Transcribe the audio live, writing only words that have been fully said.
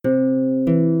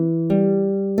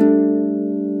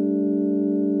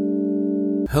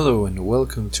Hello and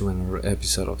welcome to another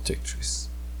episode of Tetris.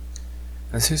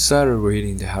 As I started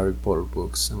reading the Harry Potter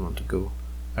books a month ago,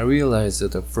 I realized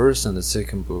that the first and the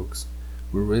second books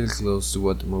were really close to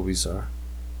what the movies are.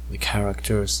 The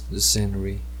characters, the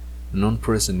scenery, the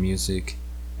non-present music,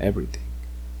 everything.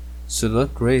 So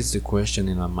that raised the question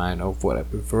in my mind of what I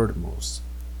prefer the most,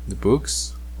 the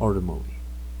books or the movie.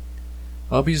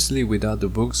 Obviously without the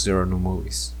books there are no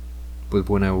movies, but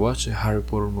when I watched the Harry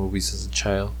Potter movies as a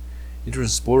child, it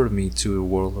transported me to a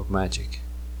world of magic.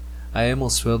 I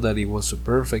almost felt that it was a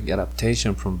perfect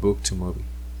adaptation from book to movie,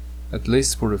 at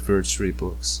least for the first three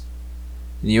books.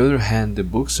 On the other hand, the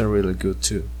books are really good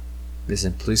too. The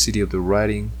simplicity of the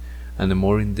writing and the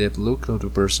more in-depth look of the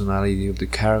personality of the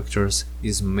characters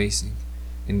is amazing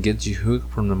and gets you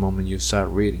hooked from the moment you start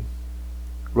reading.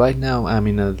 Right now I'm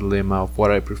in a dilemma of what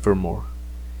I prefer more,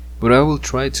 but I will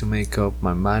try to make up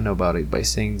my mind about it by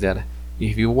saying that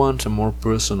if you want a more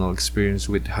personal experience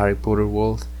with the Harry Potter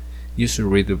world, you should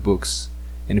read the books,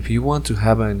 and if you want to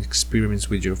have an experience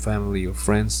with your family or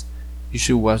friends, you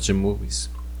should watch the movies,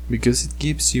 because it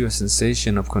gives you a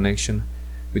sensation of connection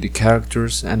with the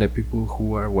characters and the people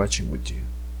who are watching with you.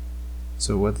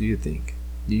 So what do you think?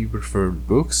 Do you prefer the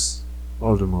books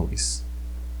or the movies?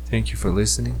 Thank you for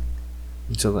listening.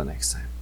 Until the next time.